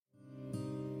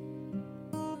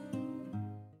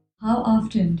How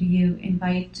often do you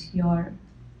invite your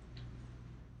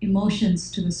emotions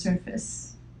to the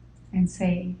surface and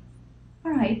say,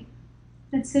 all right,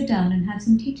 let's sit down and have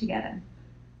some tea together.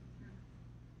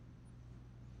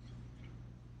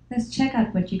 Let's check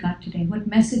out what you got today. What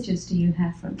messages do you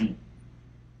have for me?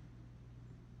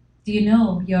 Do you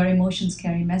know your emotions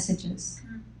carry messages?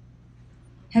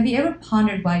 Have you ever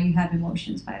pondered why you have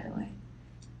emotions, by the way?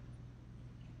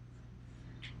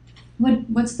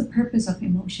 What's the purpose of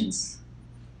emotions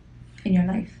in your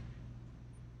life?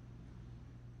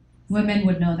 Women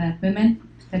would know that. Women,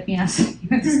 let me ask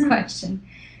you this question.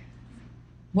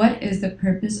 What is the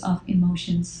purpose of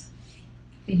emotions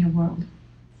in your world?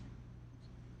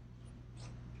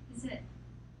 Is it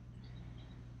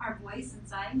our voice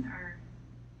inside, our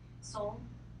soul?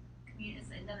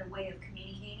 Is it another way of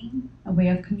communicating? A way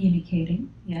of communicating,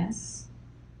 yes.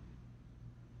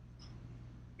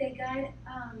 They guide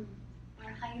our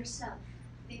higher self.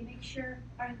 They make sure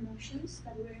our emotions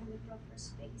that we're in the proper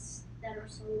space that our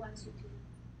soul wants you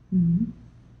to. Mm-hmm.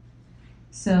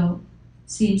 So,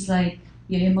 seems like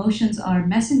your emotions are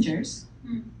messengers.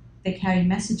 They carry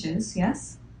messages,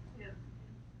 yes? Yeah.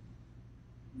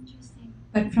 Interesting.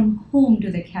 But from whom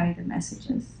do they carry the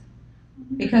messages?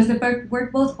 Because they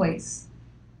work both ways.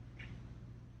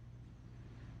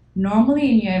 Normally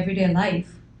in your everyday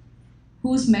life,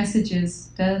 whose messages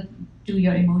do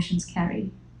your emotions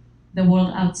carry? The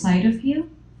world outside of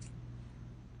you?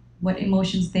 What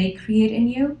emotions they create in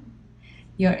you?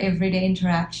 Your everyday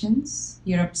interactions?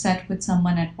 You're upset with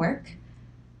someone at work?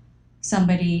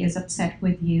 Somebody is upset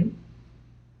with you?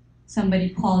 Somebody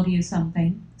called you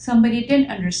something? Somebody didn't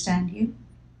understand you?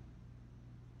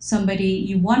 Somebody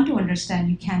you want to understand,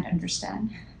 you can't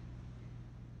understand?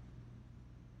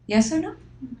 Yes or no?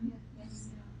 Yes.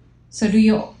 So do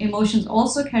your emotions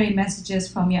also carry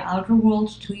messages from your outer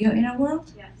world to your inner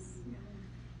world? Yes.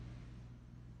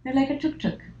 They're like a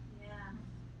tuk-tuk. Yeah.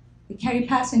 They carry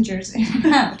passengers in and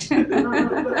out.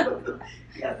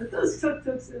 Yeah, but those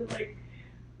tuk-tuks are like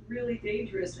really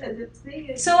dangerous. And the thing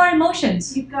is, So are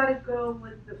emotions. you've got to go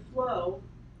with the flow,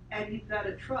 and you've got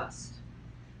to trust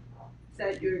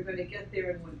that you're going to get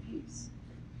there in one piece.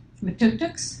 With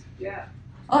tuk-tuks? Yeah.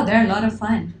 Oh, they're a lot of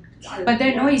fun. But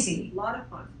they're noisy. A lot of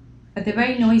fun. But they're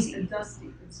very noisy. And dusty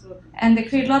and smoky. And they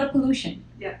create a lot of pollution.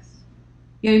 Yes.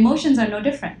 Your emotions are no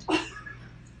different.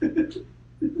 They're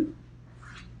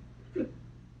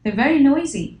very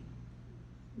noisy.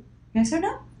 Yes or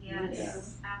no? Yes.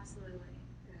 Yes. Absolutely.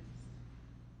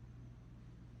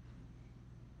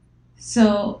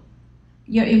 So,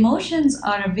 your emotions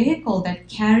are a vehicle that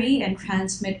carry and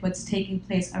transmit what's taking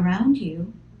place around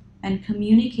you and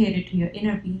communicate it to your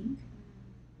inner being.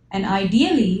 And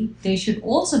ideally, they should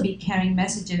also be carrying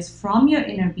messages from your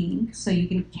inner being so you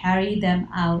can carry them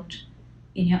out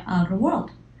in your outer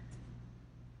world.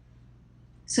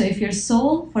 So if your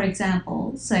soul, for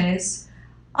example, says,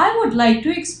 I would like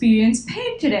to experience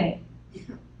pain today,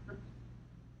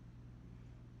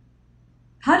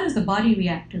 how does the body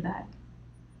react to that?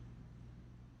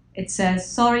 It says,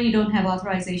 sorry, you don't have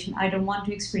authorization. I don't want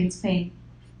to experience pain.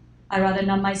 I'd rather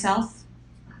numb myself.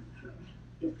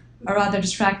 I'd rather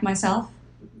distract myself.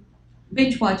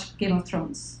 Binge watch Game of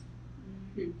Thrones.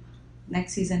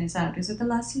 Next season is out. Is it the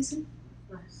last season?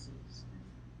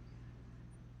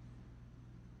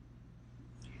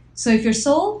 So if your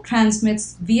soul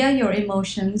transmits via your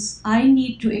emotions, I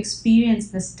need to experience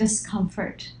this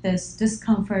discomfort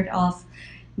of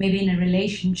maybe in a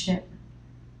relationship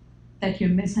that you're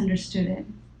misunderstood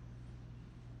in.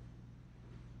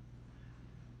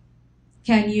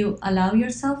 Can you allow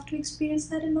yourself to experience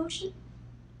that emotion?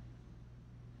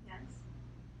 Yes.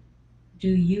 Do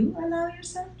you allow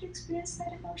yourself to experience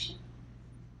that emotion?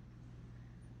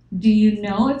 Do you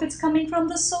know if it's coming from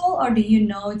the soul, or do you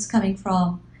know it's coming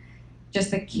from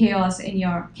just the chaos in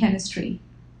your chemistry?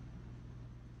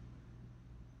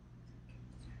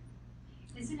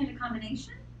 Isn't it a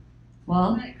combination?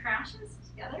 Well, When it crashes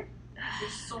together, your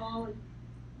soul,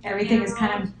 everything is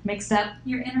kind of mixed up.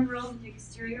 your inner world and your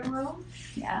exterior world.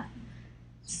 Yeah.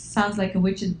 Sounds like a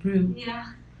witch's brew.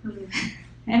 Yeah.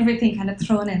 Everything kind of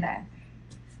thrown in there.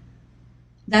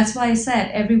 That's why I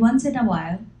said every once in a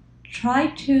while, try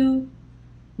to,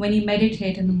 when you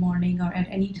meditate in the morning or at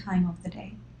any time of the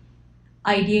day,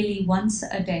 ideally once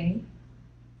a day,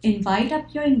 invite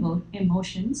up your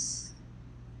emotions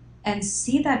and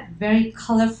see that very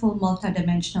colorful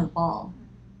multidimensional ball.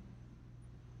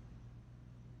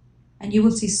 And you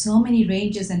will see so many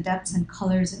ranges and depths and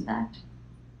colors in that.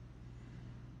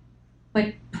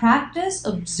 But practice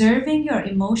observing your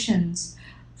emotions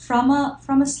from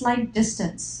a slight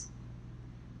distance.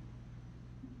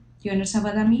 Do you understand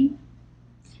what I mean?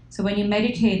 So when you're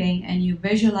meditating and you're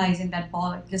visualizing that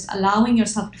ball, just allowing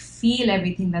yourself to feel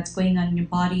everything that's going on in your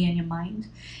body and your mind,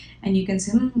 and you can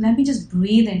say, let me just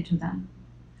breathe into them.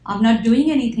 I'm not doing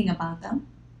anything about them.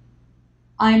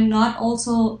 I'm not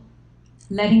also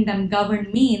letting them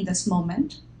govern me in this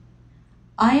moment.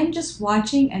 I am just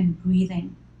watching and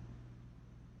breathing.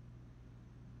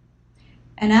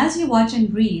 And as you watch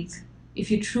and breathe, if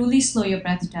you truly slow your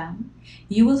breath down,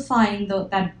 you will find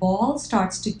that ball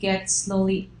starts to get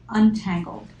slowly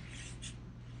untangled.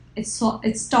 It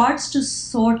starts to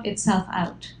sort itself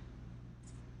out.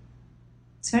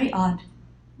 It's very odd.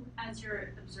 As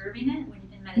you're observing it when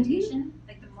in meditation,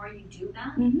 like the more you do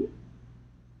that,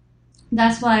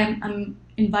 That's why I'm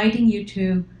inviting you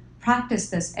to practice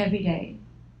this every day.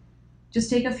 Just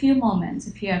take a few moments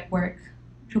if you're at work,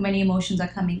 too many emotions are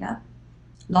coming up.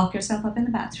 Lock yourself up in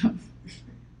the bathroom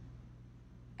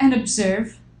and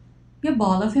observe your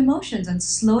ball of emotions and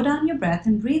slow down your breath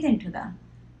and breathe into them.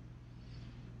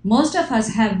 Most of us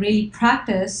have really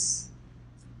practiced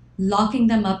locking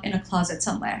them up in a closet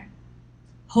somewhere,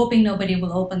 hoping nobody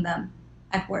will open them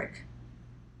at work.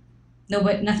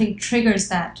 Nothing triggers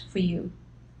that for you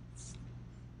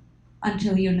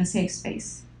until you're in a safe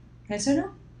space. Yes or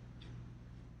no?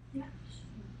 yeah.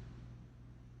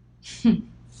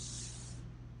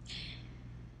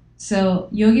 So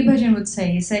Yogi Bhajan would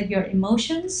say, he said, your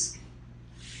emotions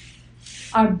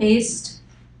are based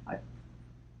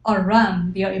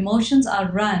your emotions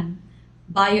are run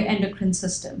by your endocrine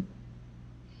system.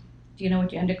 Do you know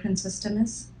what your endocrine system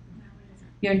is?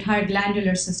 Your entire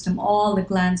glandular system, all the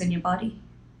glands in your body.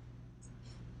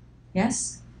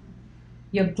 Yes?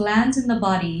 Your glands in the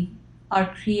body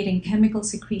are creating chemical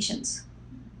secretions.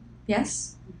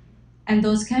 Yes? And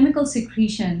those chemical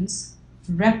secretions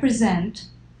represent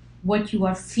what you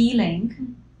are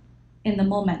feeling in the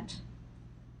moment.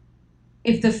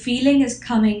 If the feeling is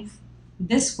coming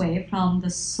this way from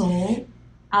the soul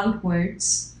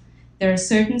outwards, there are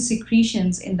certain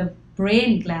secretions in the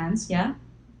brain glands,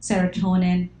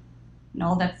 serotonin and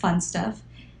all that fun stuff.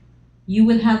 You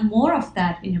will have more of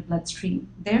that in your bloodstream.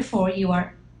 Therefore, you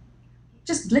are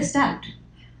just blissed out.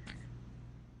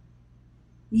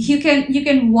 You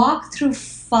can walk through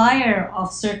fire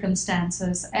of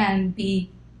circumstances and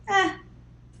be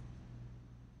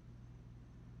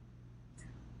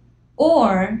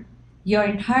Or your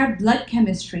entire blood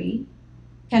chemistry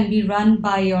can be run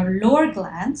by your lower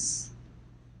glands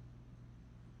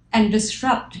and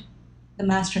disrupt the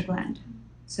master gland.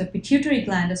 So pituitary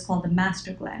gland is called the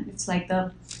master gland. It's like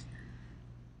the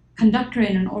conductor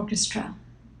in an orchestra.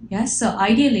 Yes, so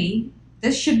ideally,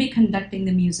 this should be conducting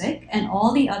the music, and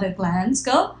all the other glands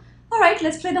go, all right,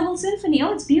 let's play the whole symphony.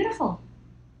 Oh, it's beautiful.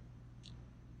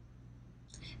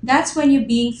 That's when your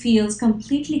being feels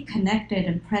completely connected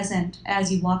and present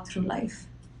as you walk through life.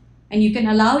 And you can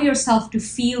allow yourself to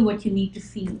feel what you need to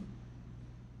feel.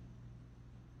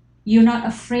 You're not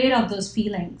afraid of those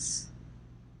feelings.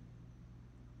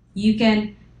 You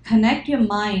can connect your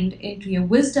mind into your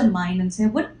wisdom mind and say,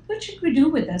 what should we do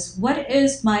with this? What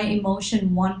is my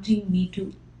emotion wanting me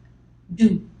to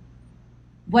do?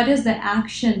 What is the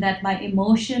action that my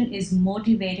emotion is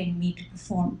motivating me to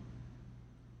perform?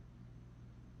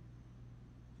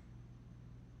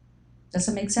 Does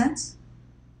that make sense?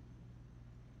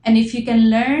 And if you can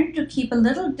learn to keep a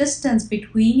little distance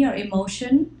between your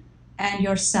emotion and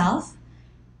yourself,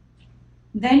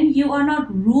 then you are not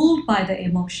ruled by the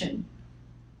emotion.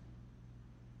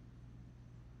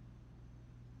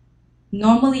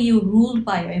 Normally, you're ruled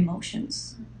by your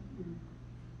emotions.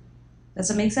 Does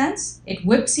that make sense? It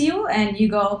whips you and you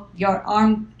go, your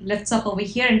arm lifts up over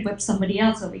here and whips somebody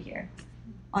else over here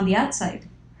on the outside.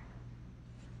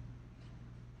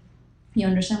 You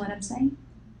understand what I'm saying?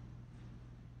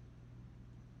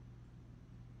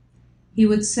 He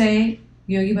would say,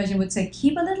 Yogi Bhajan would say,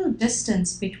 keep a little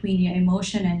distance between your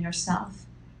emotion and yourself.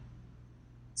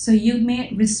 So you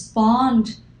may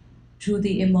respond to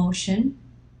the emotion,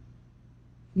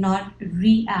 not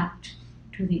react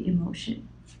to the emotion.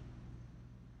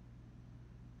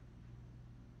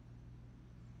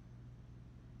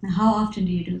 Now, how often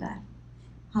do you do that?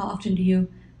 How often do you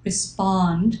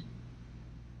respond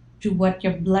to what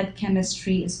your blood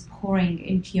chemistry is pouring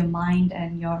into your mind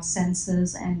and your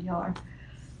senses and your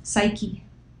psyche?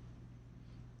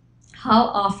 How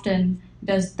often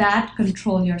does that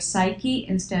control your psyche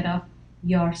instead of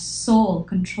your soul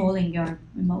controlling your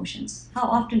emotions? How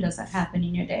often does that happen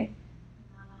in your day?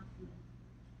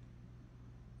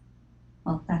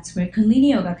 Well, that's where Kundalini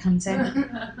Yoga comes in.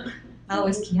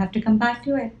 Always you have to come back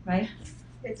to it, right?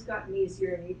 It's gotten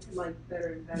easier and like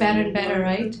better and better. Better and better,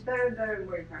 right? Better and better and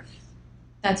more you practice.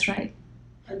 That's right.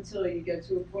 until you get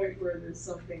to a point where there's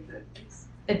something that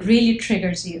It really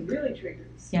triggers you. really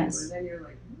triggers Yes. you, and then you're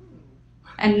like,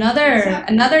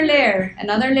 Another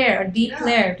layer, a deep Yeah,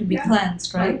 layer to be yeah.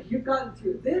 cleansed, right? Like, you've gotten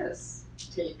through this,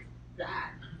 take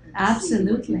that. and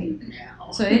Absolutely. see what you do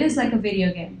now. So it is like a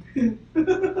video game.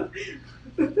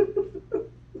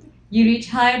 You reach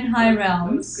higher and higher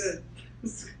realms, That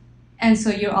was good. and so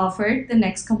you're offered the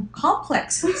next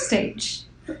complex stage.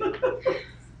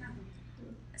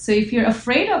 So if you're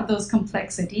afraid of those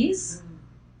complexities,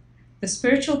 the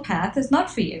spiritual path is not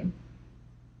for you.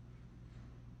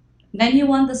 Then you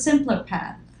want the simpler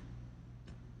path.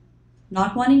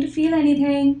 Not wanting to feel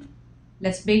anything.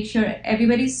 Let's make sure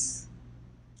everybody's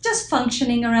just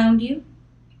functioning around you.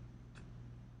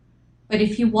 But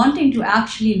if you're wanting to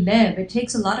actually live, it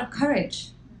takes a lot of courage.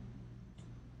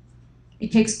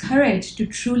 It takes courage to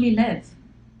truly live.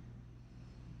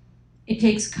 It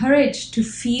takes courage to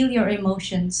feel your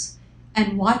emotions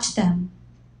and watch them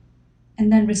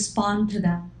and then respond to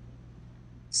them.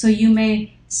 So you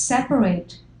may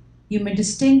separate, you may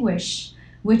distinguish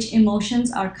which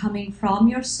emotions are coming from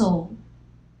your soul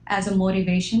as a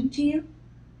motivation to you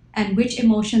and which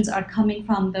emotions are coming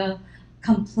from the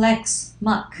complex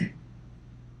muck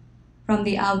from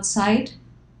the outside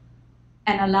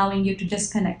and allowing you to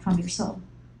disconnect from your soul.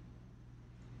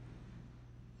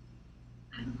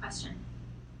 I have a question.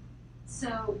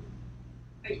 So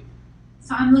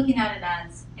I'm looking at it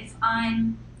as if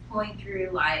I'm going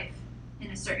through life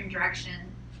in a certain direction,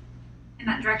 and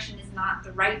that direction is not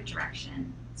the right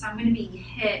direction, so I'm going to be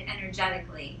hit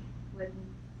energetically with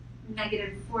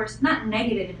negative force, not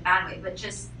negative in a bad way, but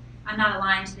just I'm not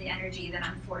aligned to the energy that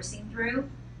I'm forcing through.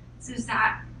 So is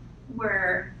that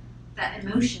where the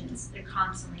emotions, they're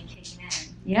constantly kicking in?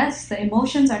 Yes, the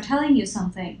emotions are telling you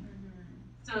something.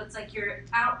 So it's like you're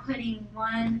outputting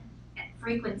one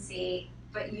frequency,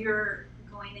 but you're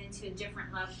going into a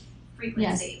different level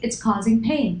Yes, frequency. it's causing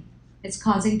pain. It's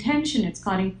causing tension. It's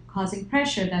causing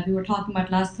pressure that we were talking about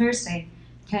last Thursday.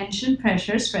 Tension,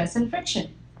 pressure, stress, and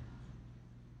friction.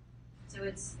 So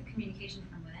it's a communication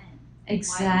from within.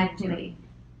 Exactly.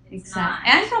 It's Exactly.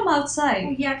 not. And from outside.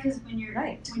 Well, yeah, because when you're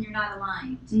Right. when you're not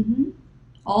aligned. Mm-hmm.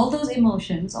 All those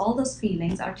emotions, all those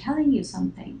feelings are telling you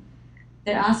something.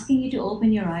 They're asking you to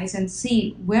open your eyes and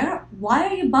see why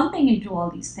are you bumping into all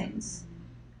these things?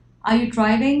 Are you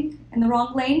driving in the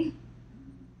wrong lane?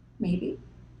 Maybe.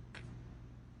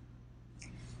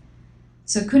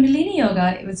 So Kundalini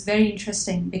Yoga, it was very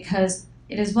interesting because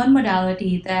it is one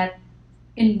modality that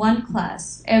in one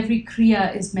class, every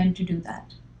Kriya is meant to do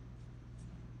that.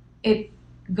 It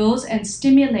goes and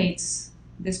stimulates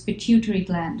this pituitary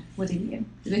gland within you,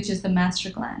 which is the master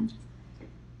gland.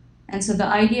 And so the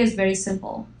idea is very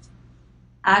simple.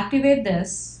 Activate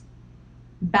this,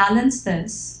 balance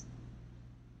this,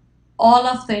 all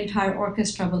of the entire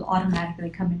orchestra will automatically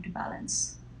come into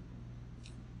balance.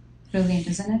 Brilliant,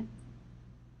 isn't it?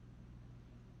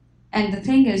 And the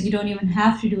thing is, you don't even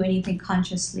have to do anything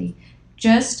consciously.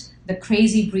 Just the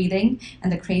crazy breathing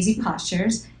and the crazy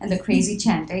postures and the crazy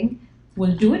chanting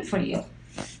will do it for you.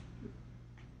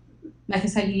 Like I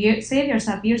said, you save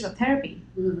yourself years of therapy.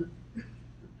 You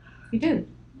do.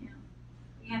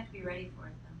 You have to be ready for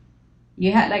it,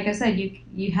 though. Like I said,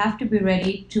 you have to be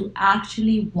ready to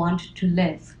actually want to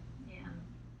live. Yeah.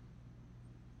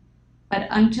 But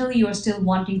until you are still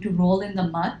wanting to roll in the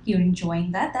mud, you're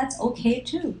enjoying that, that's okay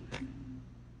too.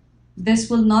 This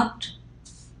will not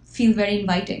feel very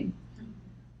inviting.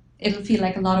 It'll feel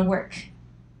like a lot of work.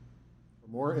 For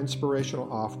more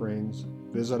inspirational offerings,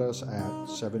 visit us at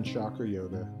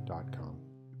sevenchakrayoga.com.